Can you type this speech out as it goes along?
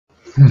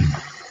Hi,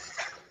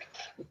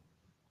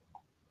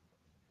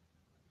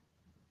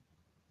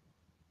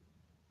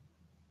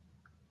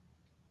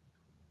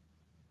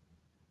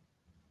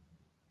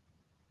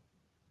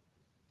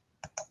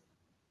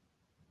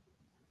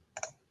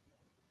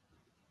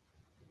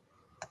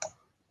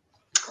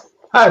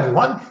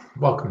 everyone.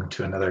 Welcome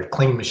to another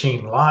Clean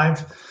Machine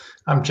Live.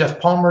 I'm Jeff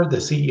Palmer, the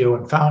CEO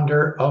and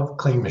founder of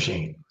Clean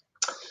Machine.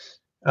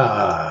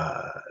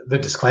 The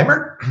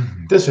disclaimer,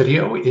 this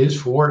video is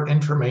for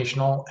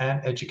informational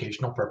and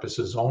educational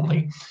purposes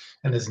only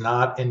and is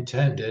not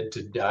intended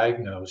to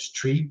diagnose,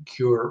 treat,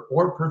 cure,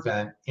 or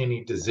prevent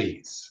any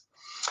disease.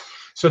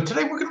 So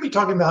today we're going to be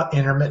talking about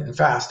intermittent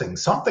fasting,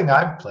 something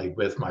I've played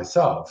with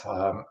myself.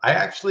 I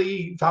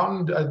actually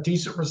found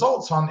decent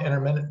results on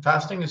intermittent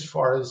fasting as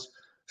far as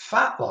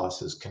fat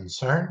loss is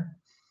concerned,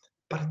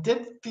 but it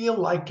did feel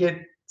like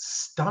it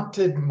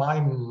stunted my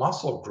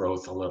muscle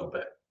growth a little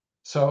bit.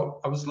 So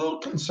I was a little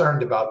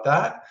concerned about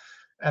that.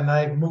 And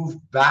I moved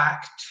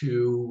back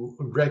to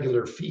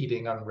regular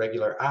feeding on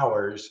regular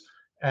hours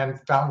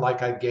and found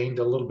like I gained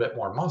a little bit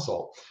more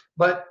muscle.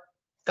 But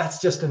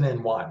that's just an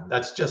N1.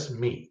 That's just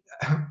me.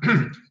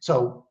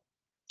 So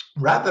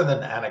rather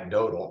than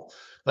anecdotal,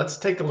 let's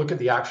take a look at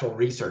the actual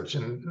research.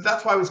 And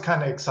that's why I was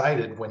kind of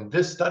excited when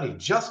this study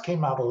just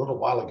came out a little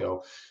while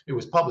ago. It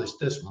was published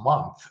this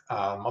month,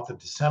 month of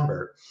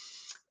December.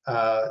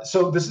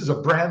 So this is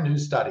a brand new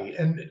study.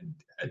 And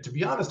to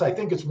be honest, I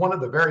think it's one of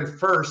the very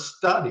first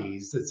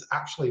studies that's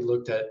actually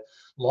looked at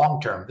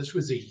long-term. This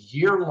was a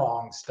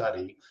year-long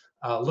study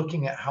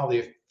looking at how the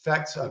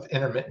effects of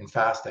intermittent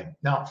fasting.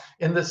 Now,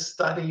 in this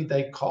study,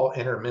 they call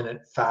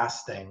intermittent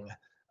fasting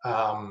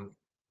what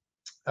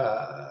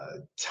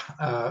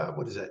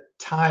is it?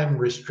 Time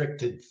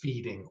restricted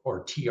feeding,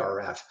 or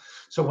TRF.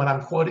 So when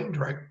I'm quoting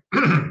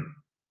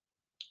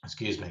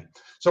excuse me.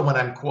 So when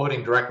I'm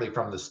quoting directly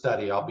from the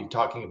study, I'll be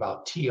talking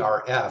about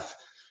TRF,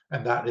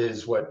 and that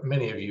is what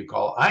many of you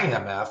call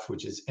IMF,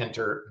 which is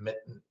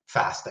intermittent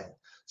fasting.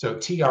 So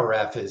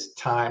TRF is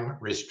time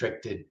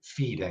restricted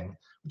feeding,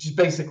 which is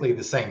basically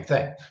the same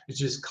thing. It's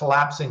just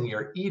collapsing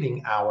your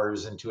eating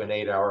hours into an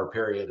 8-hour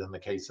period in the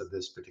case of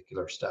this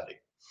particular study.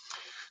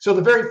 So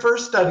the very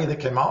first study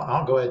that came out, and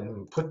I'll go ahead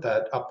and put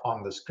that up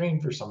on the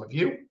screen for some of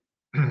you.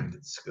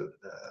 Let's go to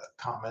the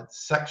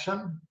comments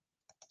section.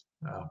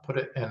 Put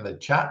it in the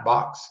chat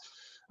box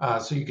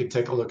so you can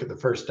take a look at the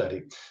first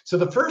study. So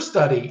the first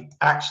study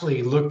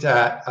actually looked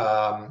at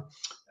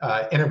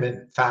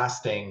intermittent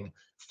fasting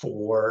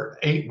for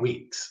 8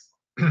 weeks.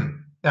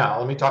 Now,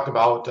 let me talk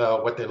about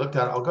what they looked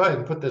at. I'll go ahead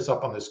and put this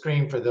up on the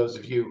screen for those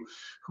of you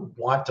who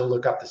want to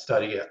look up the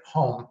study at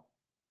home.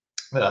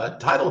 The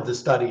title of the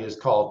study is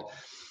called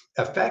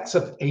Effects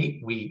of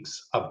 8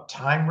 Weeks of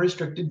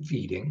Time-Restricted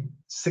Feeding,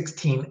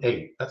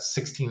 16-8. That's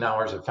 16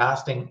 hours of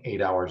fasting,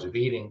 8 hours of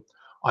eating,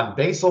 on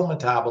basal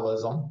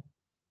metabolism,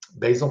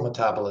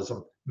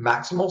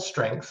 maximal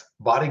strength,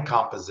 body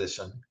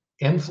composition,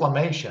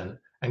 inflammation,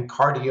 and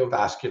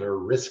cardiovascular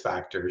risk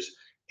factors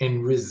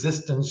in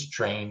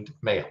resistance-trained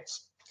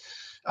males.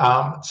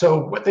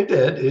 So what they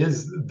did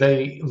is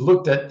they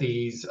looked at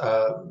these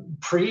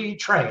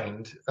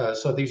pre-trained,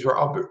 so these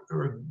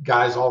were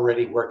guys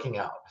already working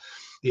out.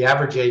 The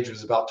average age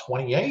was about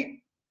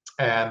 28,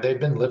 and they've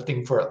been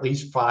lifting for at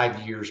least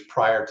 5 years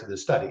prior to the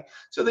study.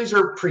 So these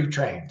are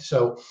pre-trained.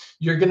 So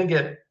you're going to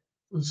get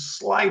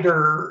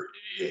slighter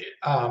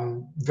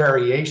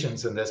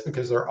variations in this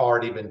because they're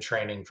already been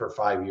training for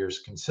 5 years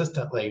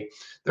consistently.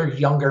 They're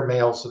younger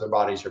males, so their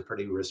bodies are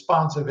pretty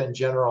responsive in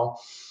general.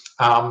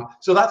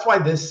 So that's why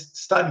this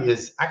study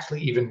is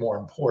actually even more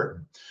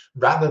important.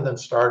 Rather than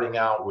starting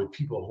out with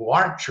people who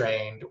aren't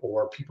trained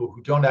or people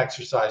who don't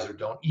exercise or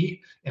don't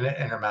eat in an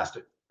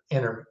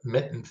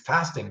intermittent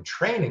fasting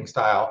training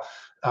style,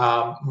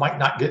 might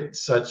not get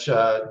such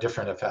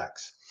different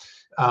effects.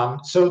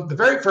 So the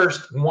very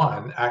first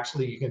one,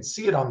 actually, you can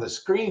see it on the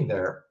screen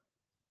there.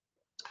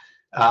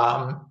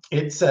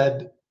 It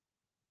said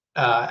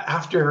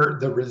after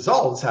the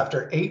results,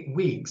 after 8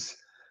 weeks,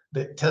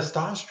 that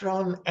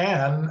testosterone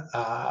and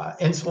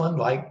insulin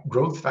like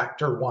growth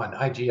factor 1,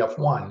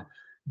 IGF-1,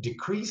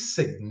 decreased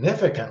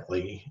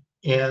significantly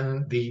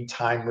in the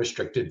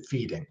time-restricted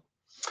feeding.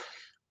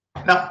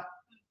 Now,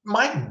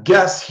 my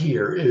guess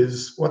here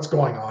is what's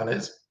going on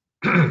is,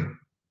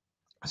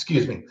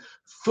 excuse me,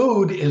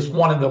 food is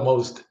one of the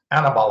most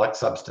anabolic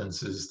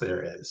substances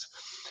there is.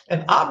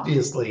 And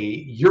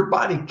obviously, your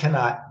body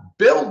cannot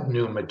build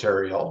new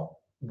material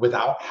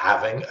without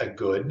having a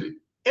good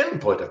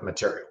input of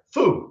material,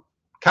 food,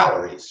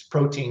 calories,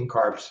 protein,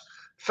 carbs,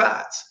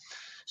 fats.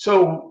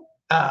 So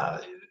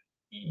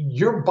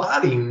your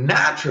body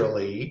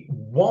naturally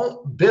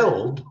won't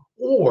build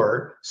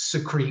or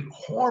secrete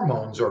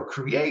hormones or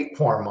create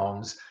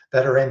hormones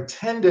that are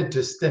intended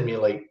to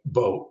stimulate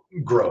both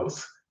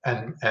growth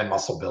and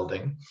muscle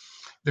building.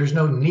 There's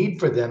no need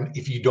for them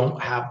if you don't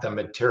have the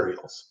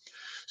materials.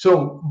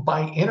 So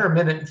by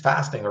intermittent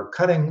fasting or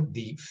cutting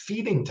the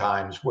feeding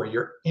times where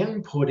you're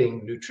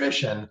inputting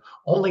nutrition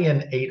only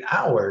in 8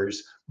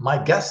 hours, my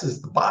guess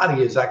is the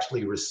body is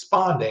actually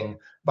responding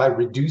by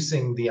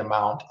reducing the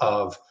amount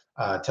of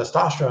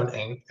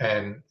testosterone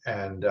and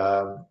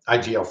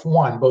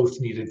IGF-1,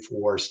 both needed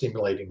for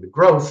stimulating the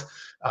growth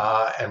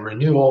and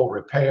renewal,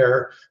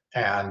 repair,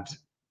 and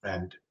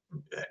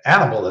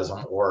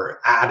anabolism or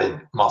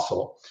added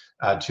muscle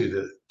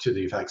to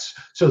the effects.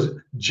 So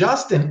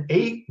just in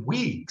 8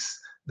 weeks,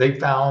 they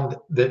found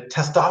that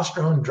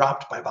testosterone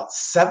dropped by about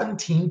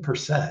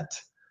 17%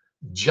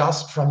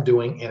 just from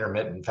doing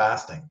intermittent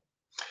fasting.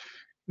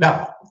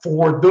 Now,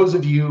 for those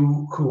of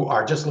you who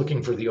are just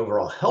looking for the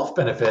overall health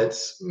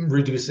benefits,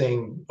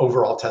 reducing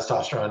overall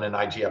testosterone and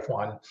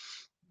IGF-1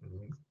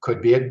 could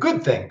be a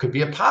good thing, could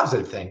be a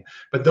positive thing.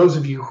 But those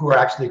of you who are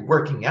actually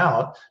working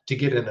out to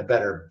get in a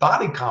better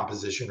body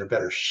composition or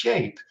better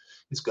shape,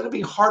 it's going to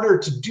be harder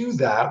to do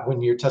that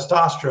when your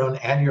testosterone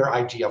and your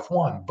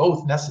IGF-1,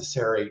 both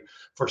necessary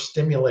for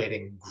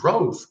stimulating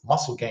growth,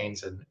 muscle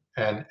gains,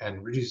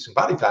 and reducing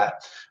body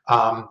fat,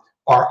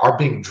 are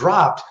being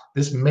dropped.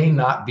 This may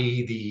not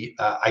be the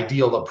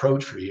ideal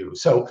approach for you.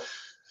 So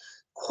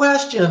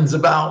questions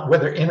about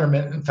whether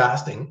intermittent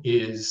fasting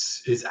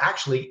is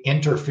actually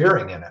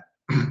interfering in it.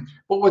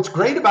 But what's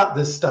great about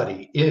this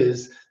study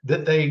is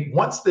that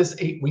once this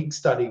 8-week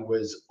study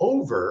was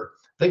over,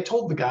 they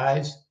told the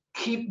guys,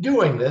 keep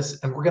doing this,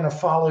 and we're going to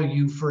follow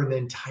you for an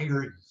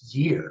entire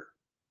year.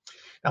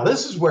 Now,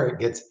 this is where it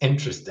gets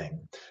interesting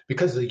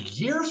because a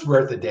year's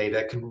worth of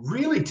data can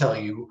really tell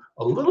you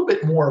a little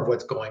bit more of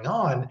what's going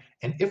on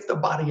and if the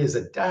body is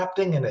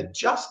adapting and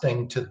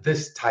adjusting to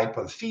this type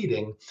of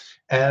feeding.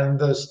 And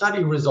the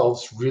study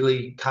results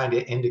really kind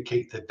of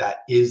indicate that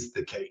that is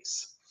the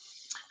case.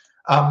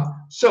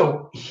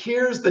 So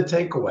here's the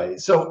takeaway.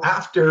 So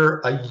after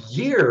a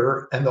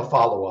year and the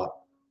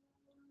follow-up,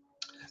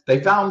 they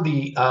found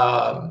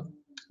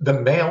the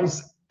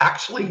males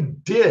actually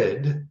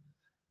did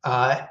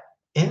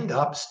end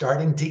up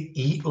starting to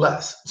eat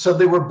less. So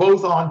they were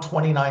both on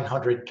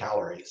 2,900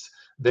 calories.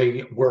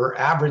 They were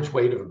average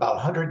weight of about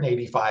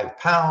 185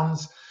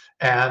 pounds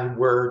and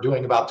were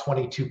doing about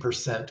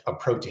 22% of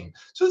protein.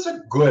 So it's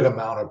a good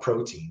amount of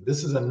protein.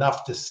 This is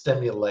enough to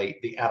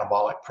stimulate the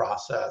anabolic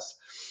process,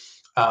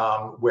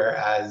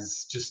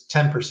 whereas just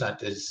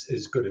 10%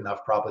 is good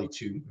enough probably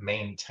to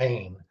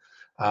maintain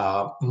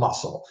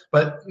muscle.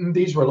 But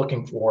these were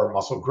looking for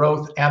muscle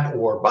growth and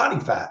or body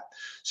fat.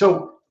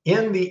 So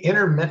in the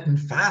intermittent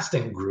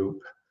fasting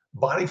group,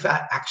 body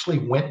fat actually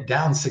went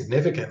down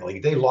significantly.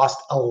 They lost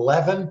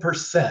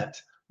 11%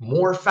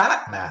 more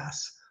fat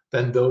mass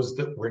than those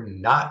that were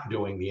not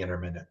doing the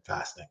intermittent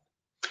fasting.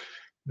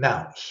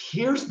 Now,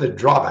 here's the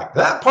drawback.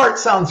 That part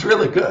sounds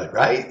really good,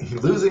 right?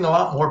 Losing a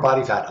lot more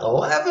body fat,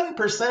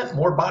 11%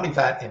 more body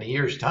fat in a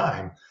year's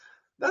time.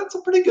 That's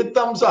a pretty good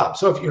thumbs up.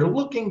 So if you're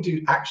looking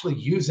to actually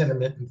use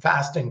intermittent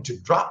fasting to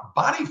drop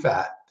body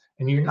fat,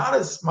 and you're not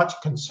as much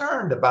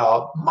concerned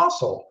about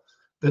muscle,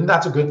 then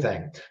that's a good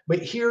thing. But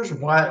here's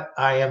what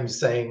I am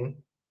saying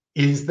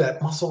is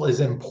that muscle is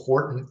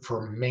important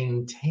for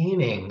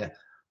maintaining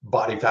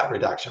body fat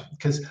reduction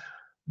because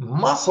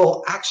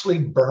muscle actually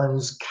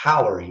burns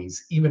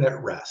calories even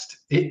at rest.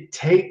 It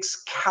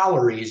takes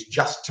calories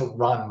just to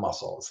run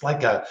muscle. It's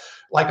like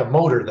a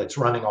motor that's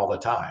running all the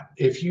time.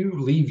 If you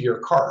leave your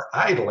car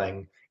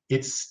idling,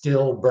 it's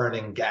still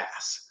burning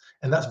gas.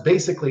 And that's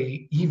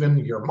basically even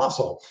your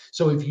muscle.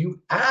 So if you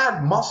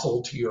add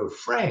muscle to your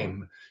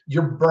frame,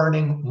 you're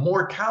burning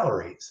more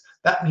calories.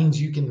 That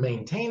means you can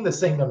maintain the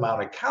same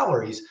amount of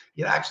calories,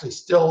 yet actually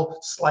still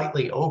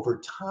slightly over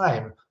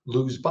time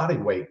lose body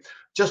weight.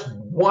 Just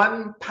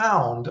 1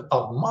 pound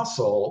of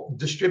muscle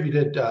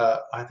distributed,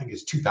 I think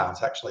it's 2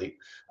 pounds actually,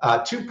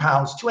 2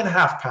 pounds,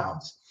 2.5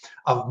 pounds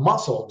of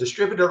muscle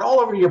distributed all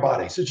over your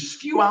body. So just a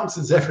few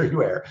ounces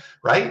everywhere,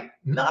 right?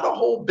 Not a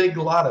whole big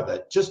lot of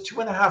it. Just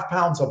 2.5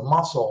 pounds of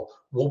muscle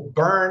will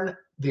burn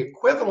the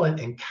equivalent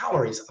in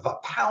calories of a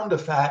pound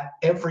of fat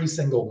every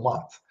single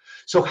month.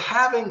 So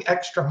having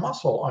extra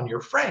muscle on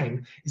your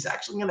frame is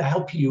actually going to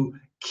help you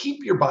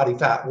keep your body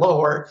fat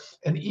lower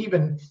and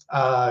even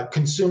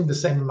consume the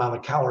same amount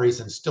of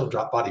calories and still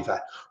drop body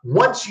fat.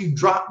 Once you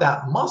drop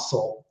that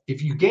muscle,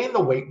 if you gain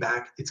the weight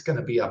back, it's going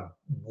to be a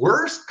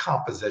worse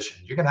composition.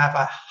 You're going to have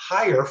a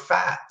higher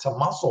fat to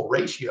muscle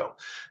ratio.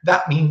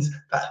 That means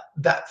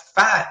that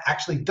fat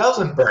actually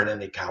doesn't burn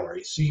any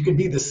calories. So you can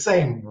be the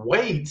same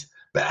weight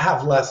but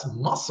have less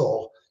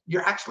muscle.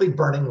 You're actually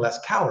burning less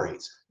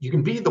calories. You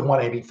can be the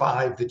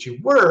 185 that you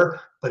were,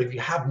 but if you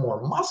have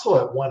more muscle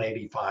at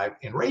 185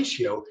 in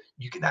ratio,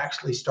 you can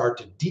actually start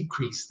to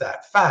decrease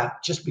that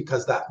fat just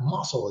because that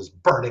muscle is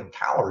burning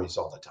calories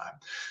all the time.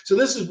 So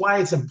this is why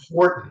it's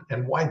important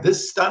and why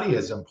this study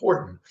is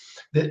important,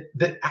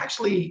 that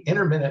actually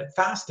intermittent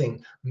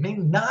fasting may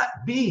not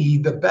be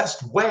the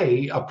best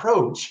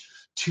approach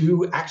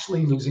to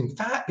actually losing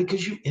fat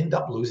because you end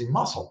up losing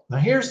muscle. Now,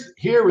 here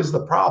is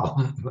the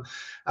problem.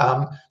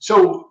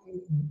 So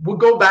we'll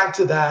go back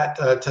to that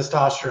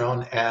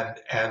testosterone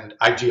and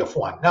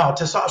IGF-1. Now,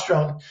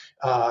 testosterone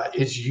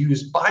is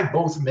used by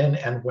both men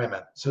and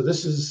women. So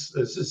this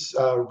is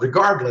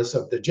regardless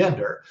of the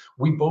gender.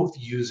 We both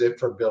use it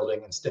for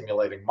building and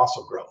stimulating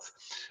muscle growth.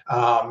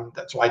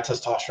 That's why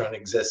testosterone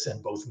exists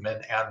in both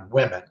men and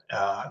women.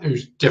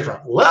 There's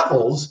different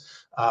levels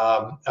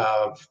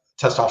of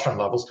testosterone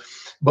levels,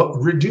 but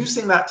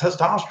reducing that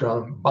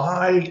testosterone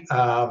by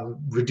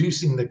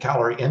reducing the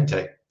calorie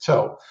intake.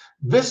 So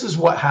this is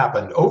what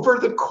happened over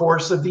the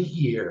course of the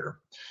year.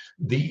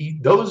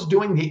 Those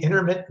doing the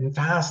intermittent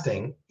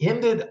fasting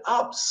ended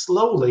up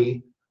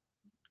slowly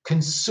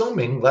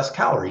consuming less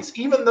calories,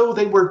 even though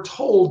they were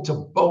told to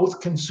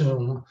both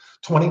consume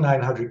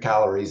 2,900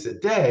 calories a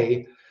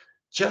day.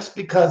 Just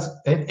because,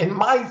 in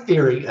my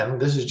theory,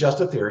 and this is just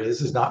a theory, this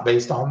is not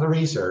based on the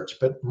research,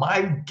 but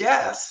my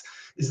guess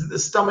is that the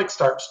stomach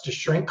starts to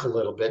shrink a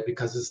little bit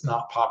because it's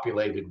not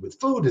populated with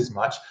food as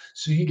much,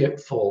 so you get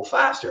full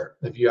faster.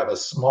 If you have a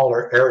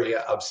smaller area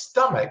of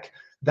stomach,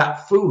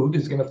 that food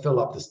is going to fill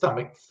up the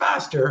stomach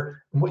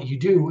faster, and what you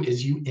do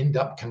is you end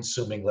up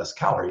consuming less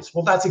calories.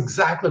 Well, that's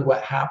exactly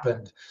what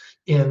happened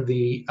in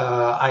the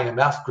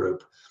IMF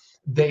group.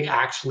 They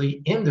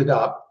actually ended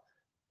up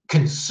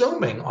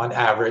consuming on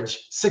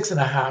average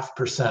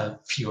 6.5%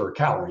 fewer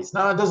calories.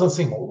 Now, it doesn't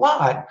seem a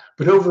lot,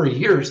 but over a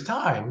year's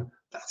time,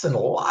 that's a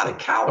lot of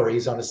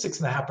calories on a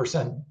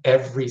 6.5%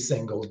 every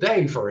single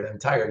day for an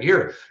entire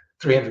year,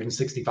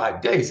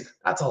 365 days.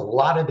 That's a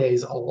lot of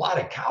days, a lot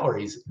of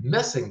calories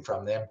missing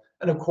from them.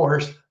 And of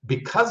course,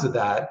 because of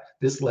that,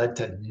 this led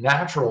to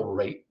natural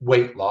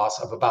weight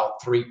loss of about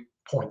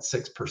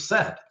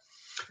 3.6%.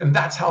 And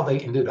that's how they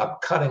ended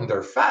up cutting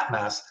their fat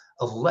mass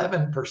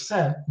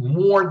 11%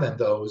 more than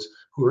those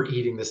who are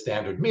eating the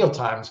standard meal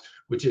times,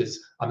 which is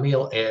a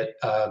meal at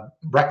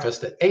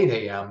breakfast at 8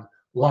 a.m.,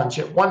 lunch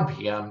at 1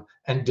 p.m.,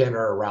 and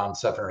dinner around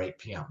 7 or 8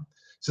 p.m.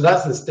 So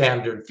that's the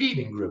standard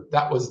feeding group.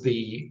 That was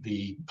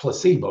the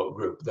placebo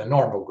group, the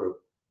normal group.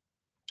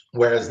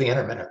 Whereas the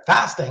intermittent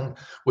fasting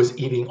was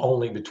eating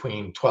only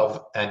between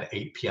 12 and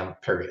 8 p.m.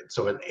 period.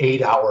 So an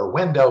 8-hour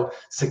window,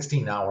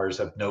 16 hours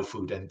of no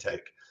food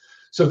intake.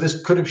 So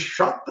this could have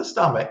shrunk the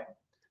stomach,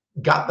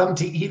 got them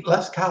to eat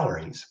less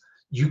calories.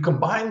 You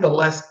combine the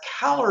less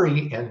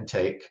calorie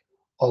intake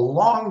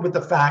along with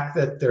the fact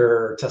that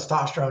their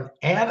testosterone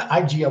and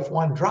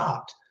IGF-1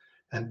 dropped,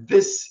 and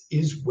this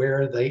is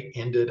where they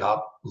ended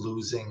up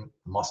losing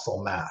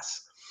muscle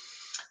mass.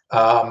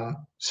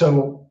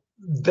 So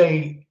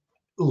they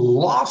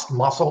lost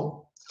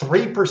muscle,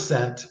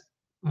 3%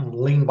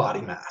 lean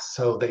body mass.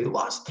 So they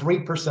lost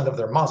 3% of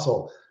their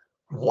muscle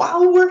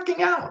while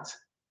working out.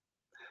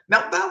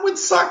 Now, that would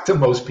suck to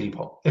most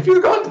people. If you're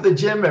going to the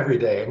gym every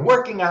day and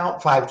working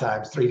out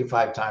 3 to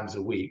 5 times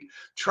a week,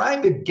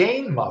 trying to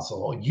gain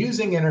muscle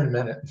using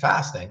intermittent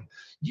fasting,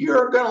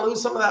 you're going to lose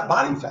some of that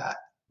body fat,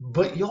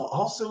 but you'll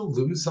also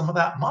lose some of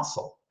that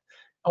muscle.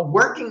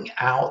 Working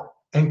out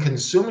and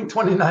consuming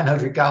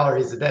 2,900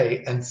 calories a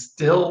day and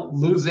still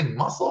losing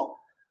muscle,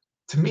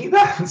 to me,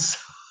 that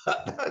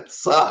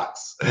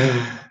sucks.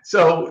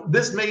 So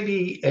this may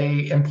be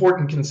an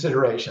important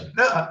consideration.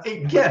 Now,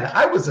 again,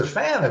 I was a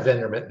fan of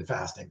intermittent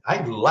fasting.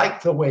 I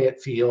liked the way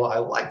it felt. I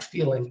liked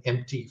feeling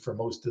empty for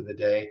most of the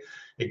day.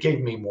 It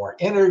gave me more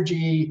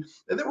energy.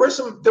 And there were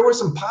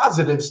some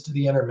positives to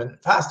the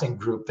intermittent fasting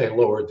group. They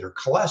lowered their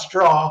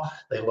cholesterol.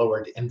 They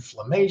lowered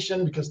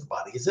inflammation because the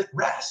body is at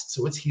rest,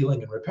 so it's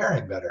healing and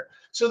repairing better.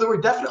 So there were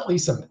definitely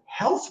some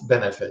health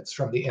benefits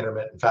from the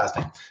intermittent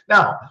fasting.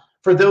 Now,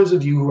 for those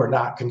of you who are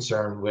not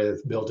concerned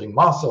with building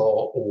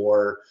muscle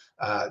or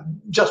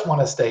just want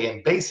to stay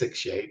in basic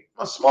shape,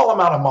 a small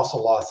amount of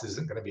muscle loss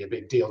isn't going to be a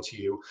big deal to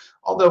you.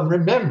 Although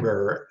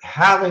remember,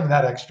 having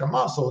that extra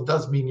muscle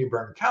does mean you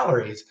burn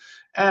calories.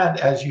 And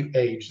as you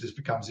age, this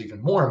becomes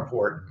even more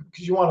important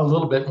because you want a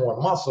little bit more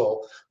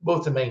muscle,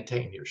 both to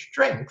maintain your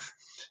strength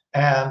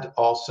and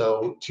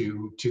also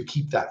to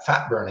keep that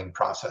fat burning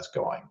process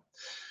going.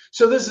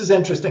 So this is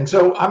interesting.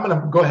 So I'm going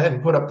to go ahead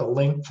and put up the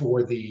link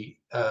for the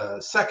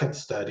second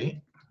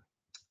study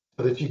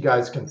so that you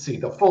guys can see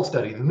the full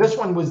study. And this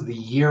one was the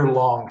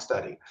year-long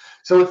study.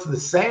 So it's the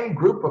same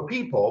group of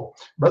people,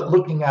 but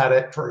looking at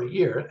it for a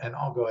year. And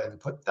I'll go ahead and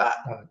put that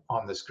one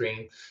on the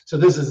screen. So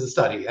this is the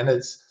study, and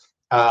it's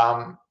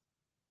and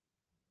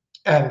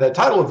the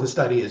title of the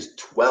study is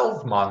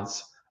 12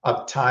 months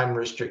of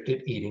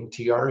time-restricted eating,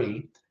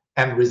 TRE,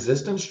 and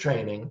resistance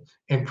training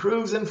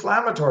improves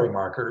inflammatory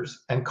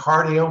markers and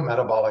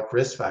cardiometabolic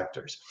risk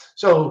factors.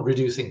 So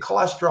reducing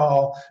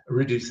cholesterol,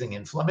 reducing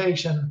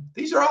inflammation,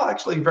 these are all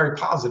actually very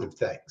positive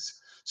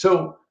things.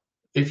 So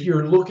if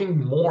you're looking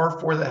more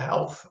for the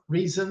health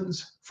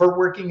reasons for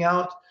working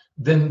out,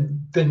 then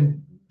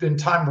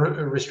time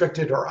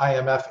restricted or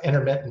IMF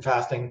intermittent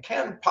fasting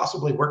can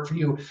possibly work for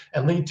you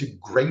and lead to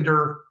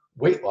greater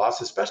weight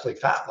loss, especially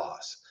fat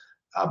loss.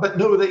 But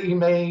know that you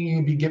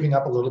may be giving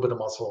up a little bit of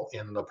muscle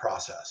in the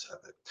process of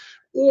it.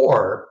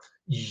 Or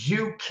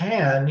you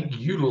can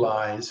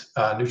utilize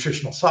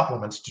nutritional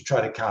supplements to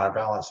try to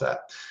counterbalance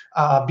that.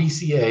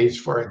 BCAs,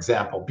 for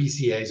example,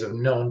 BCAs are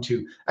known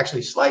to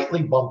actually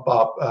slightly bump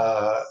up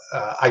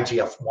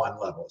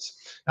IGF-1 levels.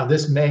 Now,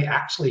 this may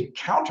actually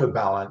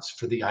counterbalance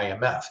for the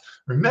IMF.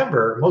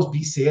 Remember, most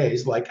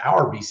BCAs, like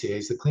our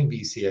BCAs, the clean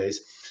BCAs,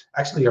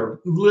 actually are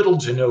little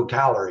to no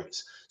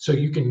calories. So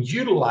you can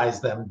utilize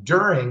them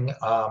during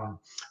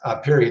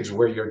periods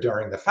where you're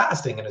during the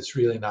fasting and it's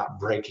really not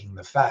breaking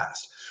the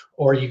fast.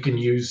 Or you can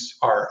use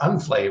our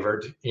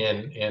unflavored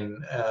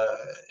in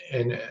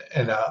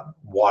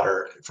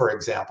water, for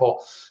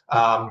example,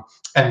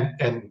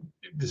 and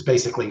there's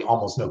basically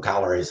almost no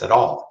calories at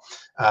all.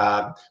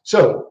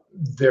 So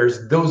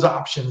there's those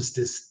options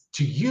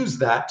to use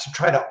that to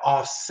try to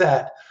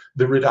offset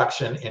the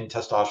reduction in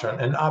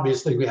testosterone. And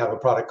obviously, we have a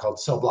product called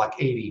Cell Block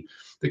 80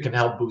 that can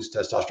help boost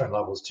testosterone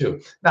levels too.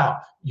 Now,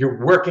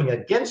 you're working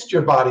against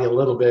your body a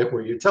little bit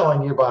where you're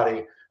telling your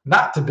body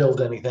not to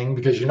build anything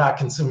because you're not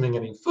consuming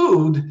any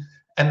food.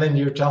 And then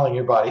you're telling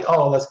your body,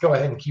 oh, let's go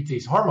ahead and keep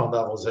these hormone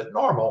levels at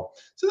normal.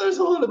 So there's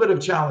a little bit of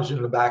challenge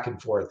in the back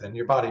and forth. And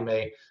your body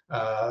may,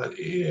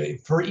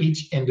 for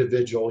each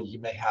individual, you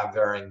may have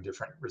varying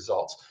different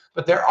results.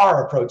 But there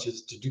are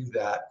approaches to do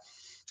that.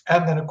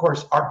 And then, of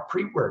course, our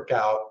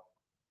pre-workout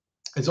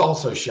is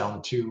also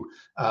shown to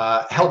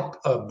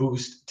help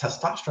boost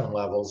testosterone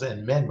levels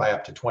in men by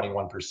up to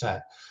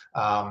 21%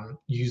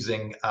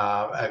 using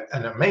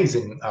an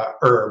amazing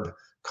herb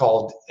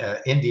called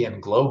Indian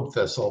globe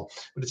thistle,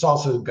 but it's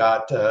also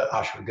got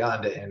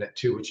ashwagandha in it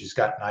too, which has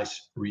got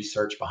nice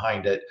research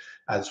behind it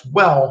as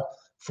well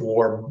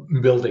for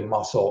building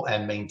muscle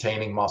and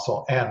maintaining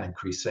muscle and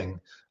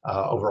increasing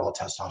overall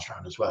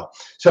testosterone as well.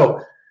 So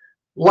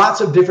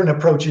lots of different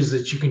approaches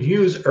that you can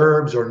use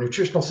herbs or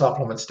nutritional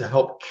supplements to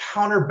help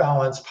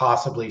counterbalance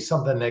possibly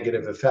some of the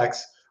negative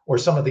effects or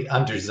some of the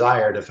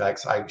undesired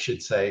effects, I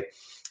should say,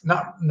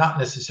 not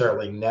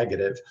necessarily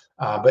negative,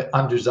 but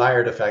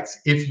undesired effects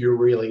if you're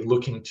really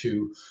looking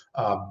to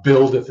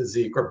build a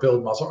physique or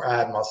build muscle or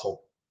add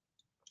muscle,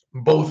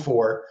 both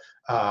for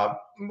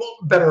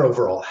better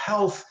overall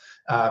health,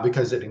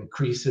 because it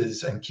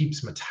increases and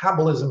keeps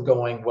metabolism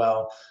going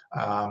well.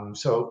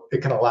 So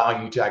it can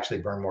allow you to actually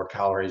burn more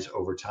calories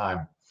over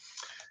time.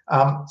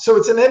 So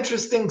it's an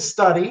interesting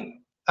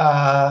study.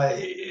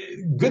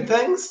 Good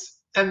things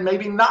and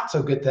maybe not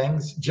so good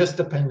things, just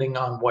depending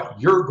on what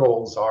your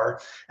goals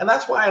are. And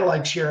that's why I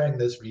like sharing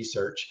this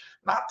research,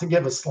 not to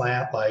give a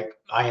slant like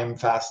I am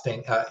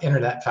fasting,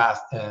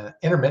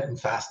 intermittent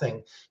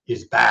fasting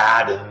is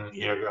bad and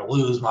you're going to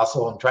lose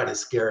muscle and try to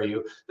scare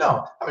you.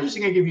 No, I'm just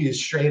going to give you a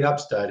straight up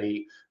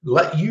study,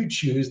 let you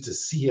choose to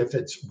see if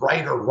it's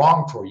right or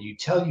wrong for you,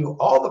 tell you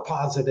all the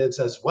positives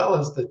as well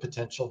as the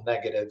potential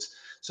negatives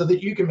so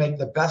that you can make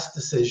the best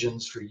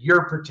decisions for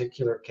your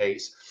particular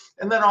case.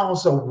 And then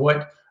also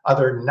what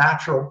other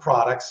natural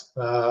products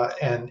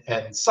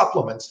and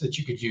supplements that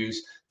you could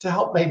use to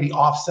help maybe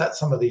offset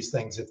some of these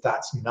things if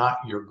that's not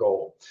your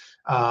goal.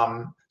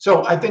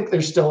 So I think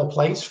there's still a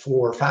place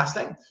for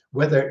fasting,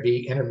 whether it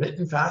be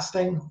intermittent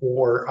fasting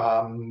or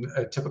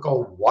a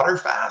typical water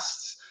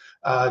fasts.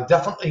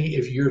 Definitely,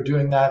 if you're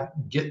doing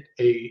that, get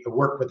a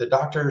work with a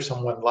doctor,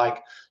 someone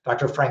like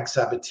Dr. Frank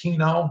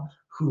Sabatino,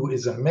 who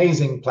is an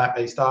amazing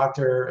plant-based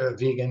doctor, a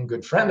vegan,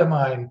 good friend of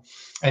mine,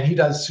 and he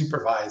does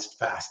supervised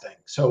fasting.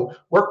 So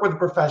work with a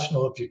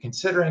professional if you're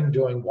considering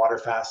doing water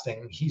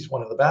fasting. He's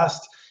one of the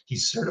best.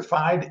 He's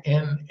certified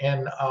in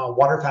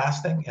water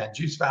fasting and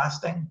juice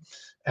fasting,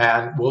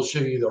 and we'll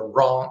show you the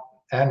wrong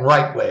and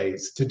right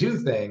ways to do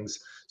things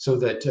so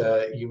that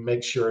you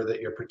make sure that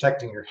you're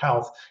protecting your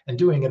health and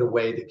doing it in a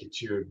way that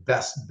gets you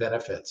best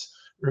benefits.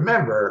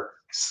 Remember,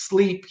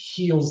 sleep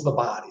heals the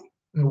body.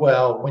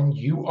 Well, when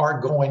you are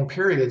going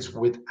periods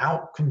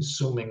without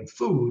consuming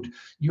food,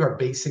 you are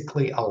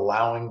basically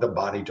allowing the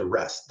body to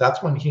rest.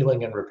 That's when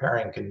healing and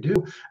repairing can do,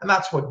 and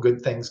that's what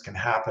good things can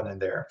happen in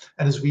there.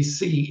 And as we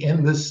see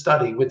in this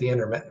study with the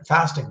intermittent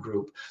fasting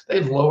group, they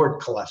lowered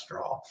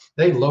cholesterol,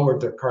 they lowered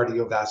their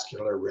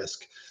cardiovascular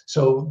risk.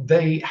 So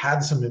they had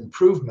some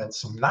improvements,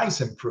 some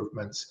nice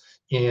improvements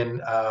in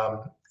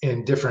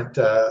different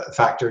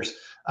factors.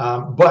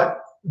 But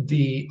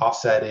the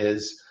offset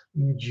is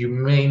you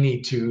may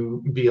need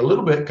to be a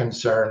little bit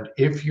concerned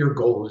if your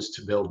goal is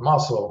to build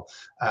muscle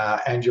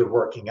and you're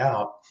working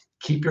out.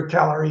 Keep your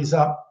calories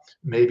up,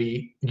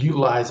 maybe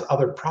utilize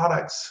other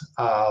products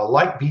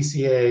like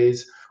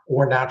BCAAs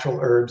or natural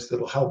herbs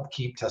that'll help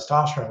keep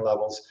testosterone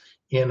levels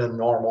in a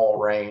normal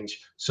range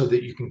so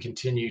that you can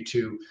continue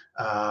to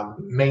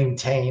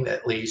maintain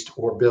at least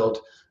or build,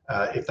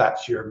 if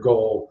that's your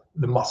goal,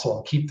 the muscle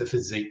and keep the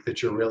physique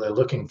that you're really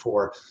looking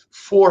for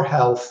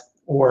health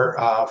or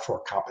for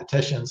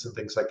competitions and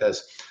things like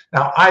this.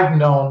 Now, I've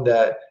known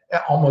that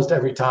almost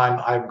every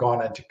time I've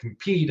gone in to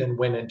compete and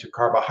went into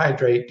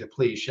carbohydrate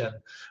depletion,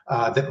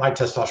 that my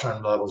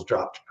testosterone levels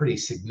dropped pretty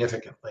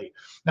significantly.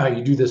 Now,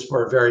 you do this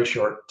for a very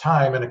short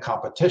time in a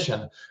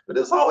competition, but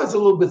it's always a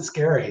little bit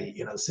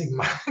scary, seeing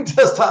my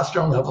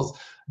testosterone levels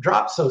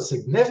drop so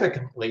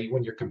significantly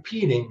when you're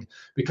competing,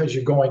 because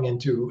you're going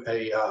into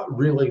a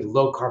really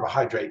low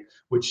carbohydrate,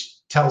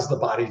 which tells the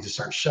body to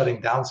start shutting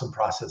down some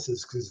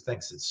processes because it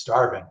thinks it's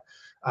starving.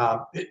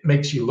 It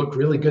makes you look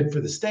really good for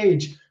the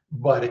stage,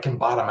 but it can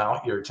bottom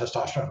out your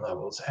testosterone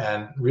levels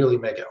and really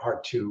make it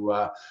hard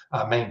to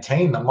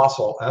maintain the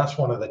muscle. And that's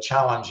one of the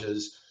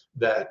challenges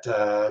that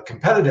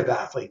competitive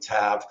athletes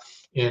have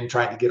in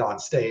trying to get on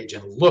stage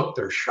and look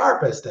their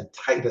sharpest and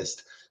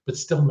tightest, but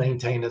still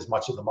maintain as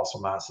much of the muscle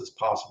mass as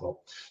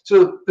possible.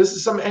 So this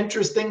is some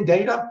interesting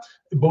data,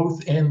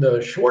 both in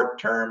the short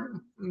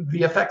term,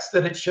 the effects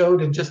that it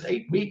showed in just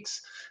 8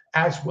 weeks,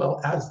 as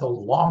well as the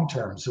long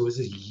term. So it was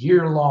a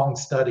year-long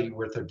study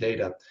worth of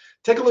data.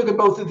 Take a look at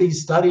both of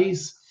these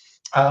studies.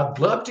 I'd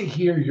love to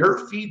hear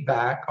your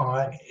feedback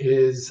on,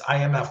 is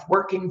IMF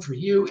working for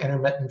you,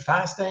 intermittent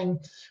fasting?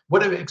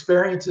 What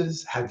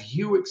experiences have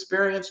you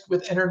experienced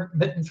with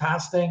intermittent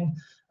fasting?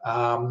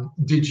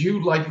 Did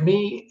you, like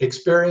me,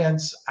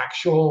 experience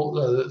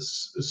actual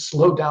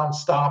slow down,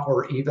 stop,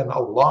 or even a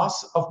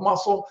loss of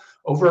muscle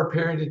over a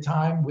period of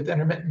time with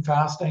intermittent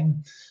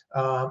fasting?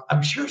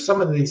 I'm sure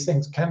some of these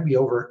things can be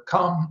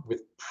overcome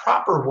with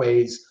proper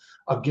ways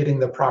of getting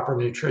the proper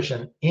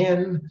nutrition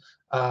in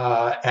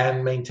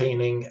and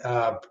maintaining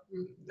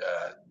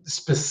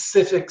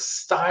specific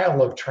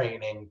style of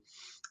training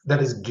that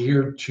is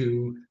geared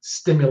to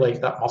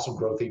stimulate that muscle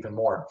growth even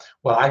more,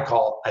 what I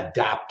call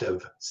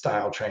adaptive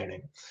style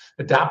training.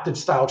 Adaptive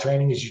style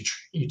training is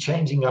you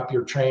changing up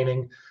your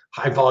training,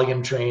 high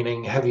volume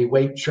training, heavy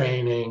weight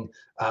training,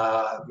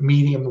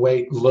 medium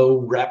weight, low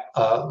rep,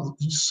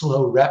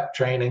 slow rep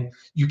training.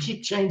 You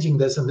keep changing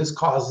this, and this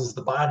causes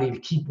the body to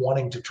keep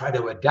wanting to try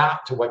to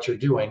adapt to what you're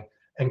doing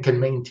and can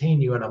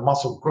maintain you in a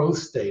muscle growth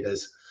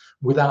status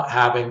without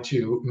having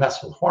to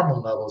mess with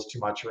hormone levels too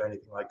much or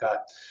anything like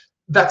that.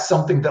 That's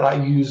something that I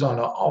use on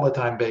an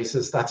all-the-time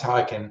basis. That's how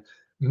I can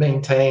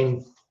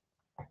maintain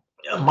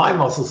my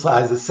muscle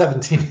size is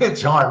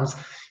 17-inch arms,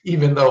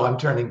 even though I'm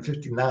turning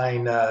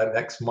 59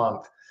 next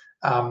month.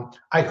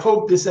 I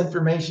hope this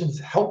information is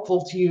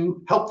helpful to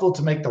you, helpful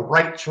to make the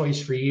right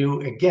choice for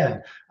you.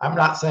 Again, I'm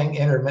not saying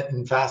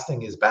intermittent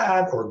fasting is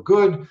bad or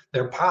good.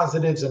 There are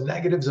positives and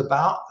negatives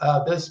about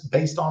this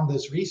based on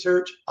this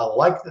research. I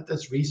like that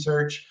this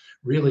research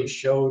really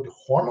showed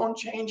hormone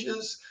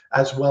changes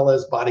as well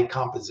as body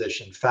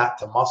composition, fat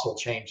to muscle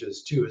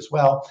changes too as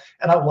well.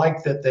 And I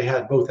like that they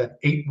had both an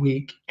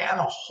 8-week and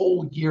a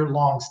whole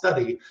year-long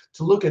study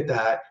to look at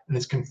that, and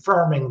it's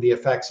confirming the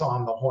effects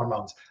on the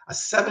hormones. A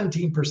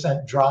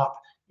 17%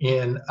 drop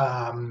in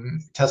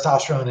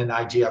testosterone and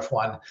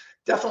IGF-1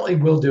 definitely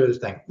will do its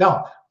thing.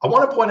 Now, I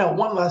want to point out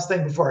one last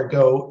thing before I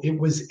go. It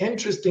was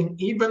interesting,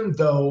 even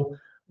though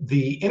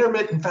the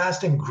intermittent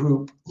fasting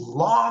group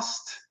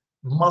lost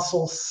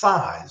muscle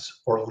size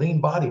or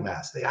lean body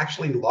mass, they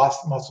actually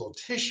lost muscle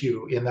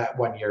tissue in that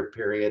 1-year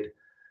period,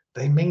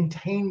 they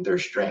maintained their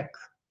strength.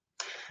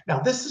 Now,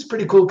 this is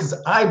pretty cool because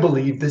I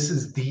believe this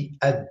is the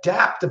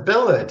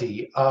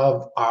adaptability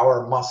of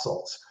our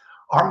muscles.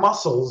 Our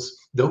muscles,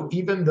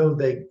 even though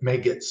they may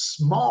get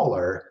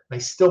smaller, may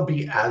still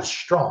be as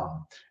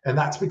strong. And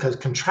that's because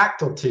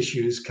contractile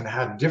tissues can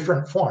have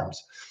different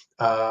forms,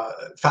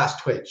 fast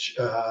twitch,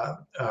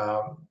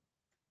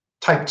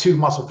 type 2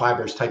 muscle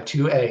fibers, type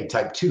 2A,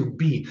 type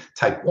 2B,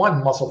 type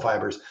 1 muscle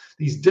fibers.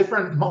 These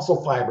different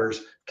muscle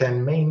fibers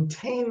can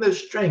maintain the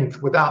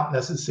strength without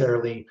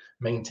necessarily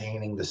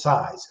maintaining the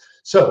size.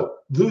 So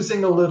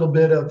losing a little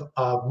bit of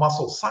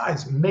muscle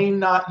size may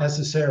not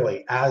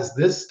necessarily, as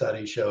this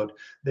study showed,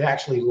 they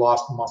actually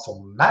lost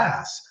muscle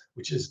mass,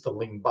 which is the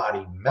lean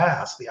body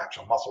mass, the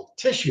actual muscle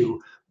tissue,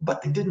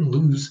 but they didn't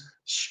lose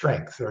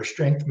strength. Their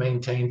strength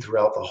maintained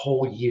throughout the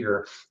whole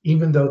year,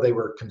 even though they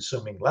were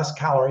consuming less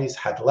calories,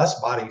 had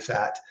less body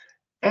fat,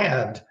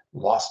 and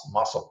lost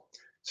muscle.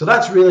 So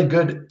that's really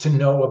good to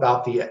know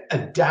about the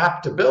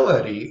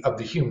adaptability of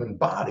the human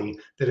body,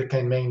 that it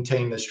can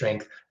maintain the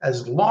strength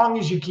as long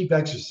as you keep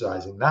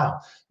exercising. Now,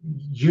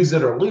 use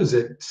it or lose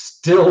it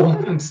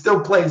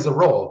still plays a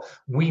role.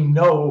 We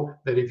know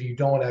that if you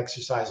don't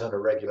exercise on a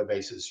regular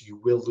basis,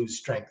 you will lose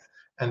strength.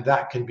 And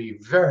that can be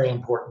very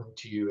important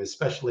to you,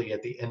 especially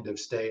at the end of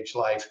stage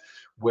life,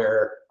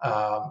 where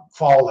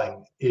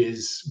falling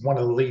is one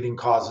of the leading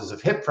causes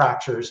of hip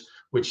fractures,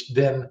 which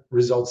then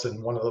results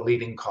in one of the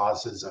leading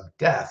causes of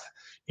death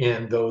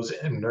in those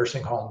in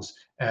nursing homes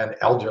and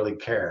elderly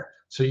care.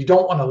 So you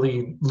don't want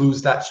to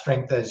lose that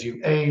strength as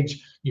you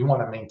age. You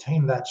want to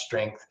maintain that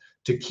strength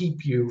to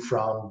keep you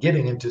from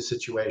getting into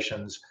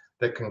situations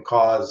that can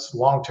cause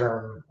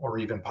long-term or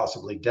even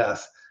possibly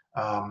death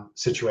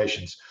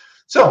situations.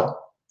 So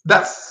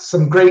that's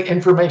some great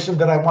information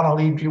that I want to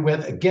leave you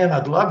with. Again,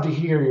 I'd love to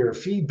hear your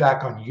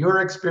feedback on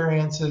your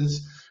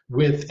experiences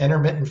with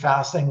intermittent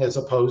fasting as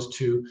opposed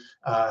to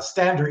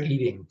standard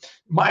eating.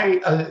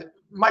 My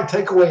my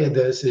takeaway of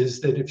this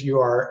is that if you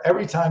are,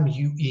 every time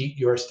you eat,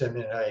 you're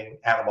stimulating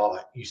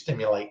anabolic. You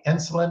stimulate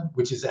insulin,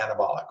 which is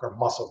anabolic or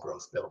muscle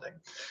growth building.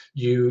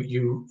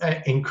 You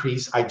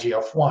increase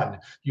IGF-1.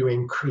 You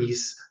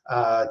increase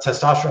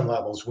testosterone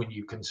levels when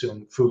you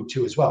consume food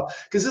too as well.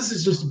 Because this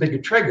is just a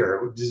bigger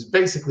trigger, which is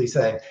basically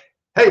saying,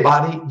 hey,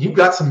 body, you've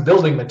got some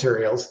building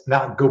materials.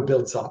 Now go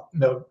build some.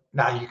 No,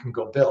 now you can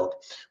go build.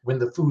 When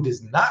the food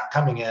is not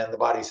coming in, the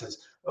body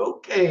says,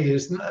 okay,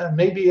 there's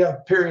maybe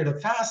a period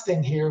of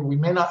fasting here. We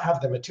may not have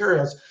the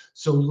materials.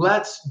 So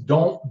let's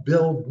don't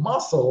build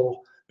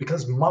muscle,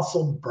 because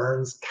muscle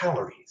burns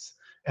calories.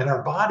 And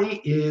our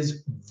body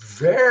is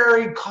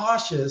very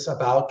cautious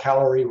about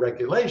calorie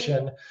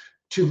regulation.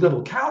 Too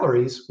little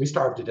calories, we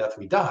starve to death,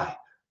 we die.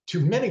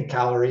 Too many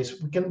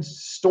calories, we can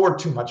store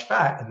too much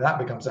fat, and that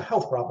becomes a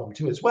health problem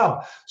too as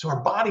well. So our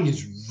body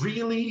is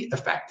really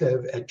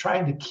effective at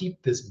trying to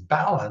keep this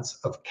balance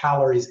of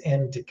calories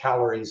in to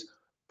calories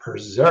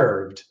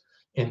preserved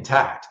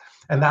intact.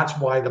 And that's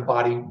why the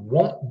body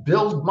won't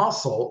build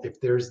muscle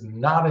if there's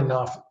not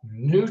enough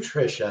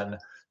nutrition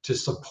to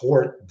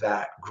support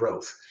that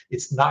growth.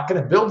 It's not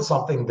going to build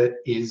something that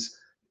is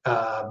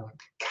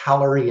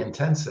calorie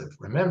intensive.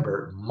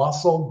 Remember,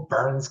 muscle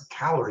burns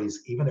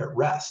calories even at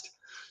rest.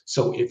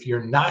 So if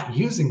you're not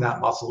using that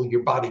muscle,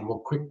 your body will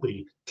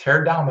quickly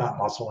tear down that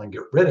muscle and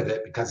get rid of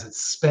it because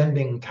it's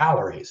spending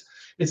calories.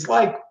 It's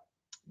like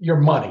your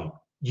money.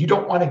 You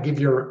don't want to give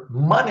your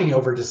money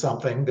over to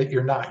something that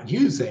you're not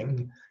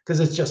using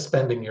because it's just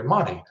spending your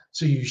money.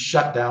 So you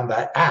shut down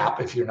that app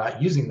if you're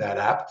not using that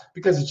app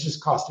because it's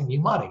just costing you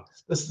money.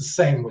 That's the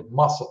same with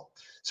muscle.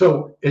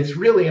 So it's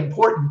really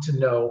important to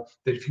know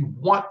that if you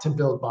want to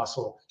build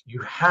muscle,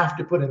 you have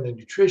to put in the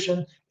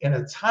nutrition in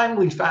a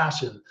timely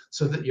fashion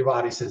so that your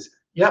body says,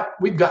 yep,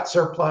 we've got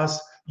surplus.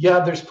 Yeah,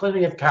 there's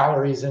plenty of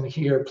calories in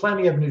here,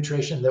 plenty of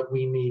nutrition that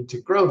we need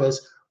to grow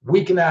this.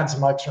 We can add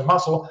some extra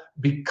muscle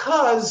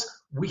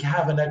because we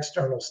have an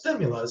external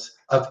stimulus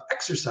of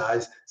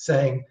exercise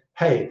saying,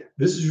 hey,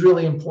 this is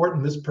really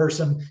important. This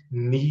person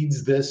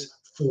needs this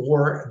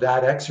for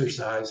that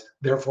exercise.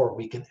 Therefore,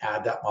 we can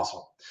add that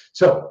muscle.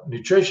 So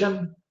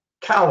nutrition,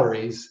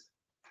 calories,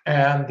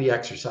 and the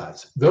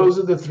exercise. Those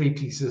are the three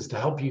pieces to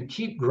help you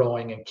keep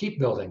growing and keep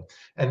building.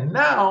 And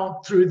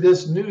now through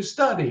this new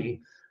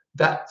study,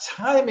 that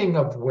timing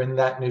of when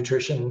that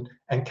nutrition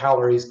and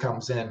calories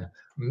comes in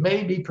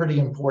may be pretty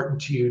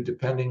important to you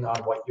depending on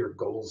what your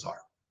goals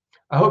are.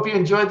 I hope you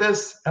enjoyed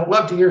this. I'd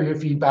love to hear your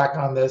feedback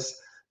on this.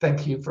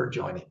 Thank you for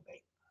joining.